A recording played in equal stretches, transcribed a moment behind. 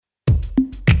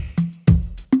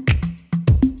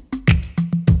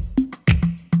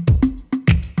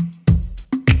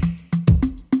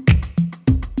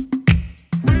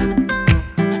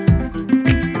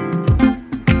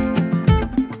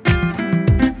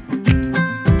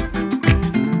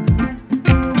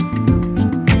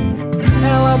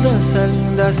dança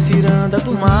linda, ciranda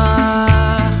do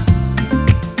mar.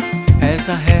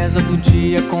 Reza, reza do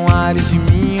dia com ares de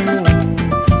mimo,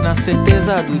 na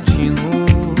certeza do tino.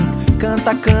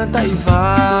 Canta, canta e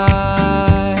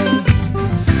vai.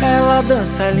 Ela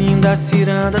dança linda,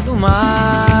 ciranda do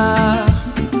mar.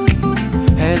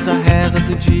 Reza, reza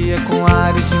do dia com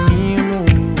ares de mimo,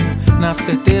 na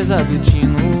certeza do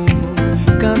tino.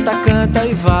 Canta, canta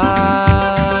e vai.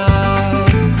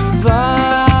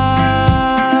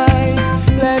 Vai,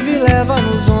 leve, leva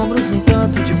nos ombros um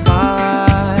tanto de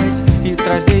paz e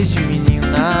traz desde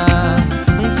menina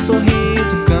um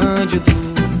sorriso cândido.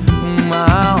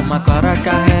 Uma alma clara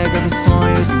carrega dos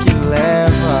sonhos que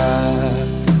leva.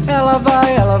 Ela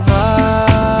vai,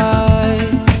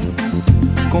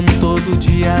 como todo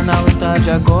dia na luta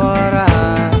de agora.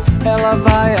 Ela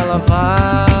vai,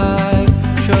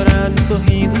 chorando e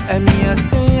sorrindo, é minha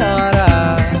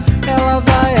senhora. Ela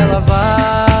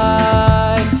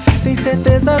vai, sem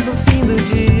certeza do fim do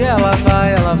dia. Ela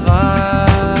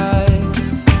vai,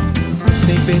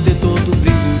 sem perder todo o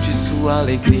brilho de sua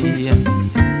alegria.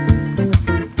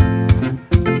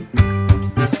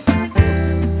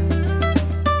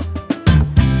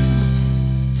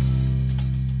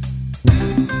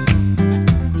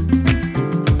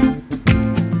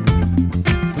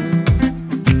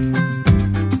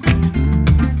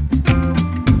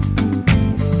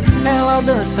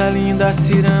 Dança linda,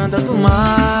 ciranda do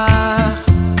mar.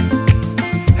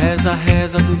 Reza,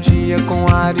 reza do dia com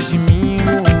ares de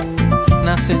mimo,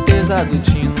 na certeza do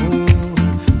tino.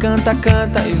 Canta,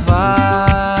 canta e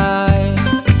vai.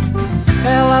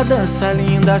 Ela dança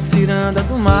linda, ciranda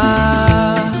do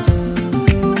mar.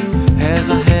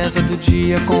 Reza, reza do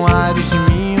dia com ares de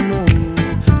mimo,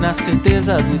 na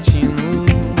certeza do tino.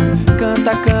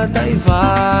 Canta, canta e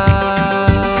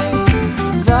vai.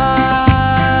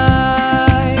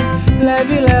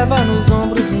 Leve, leva nos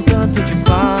ombros um tanto de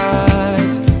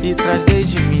paz e traz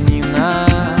desde menina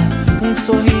um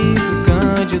sorriso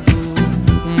cândido.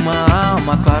 Uma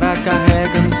alma clara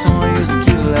carrega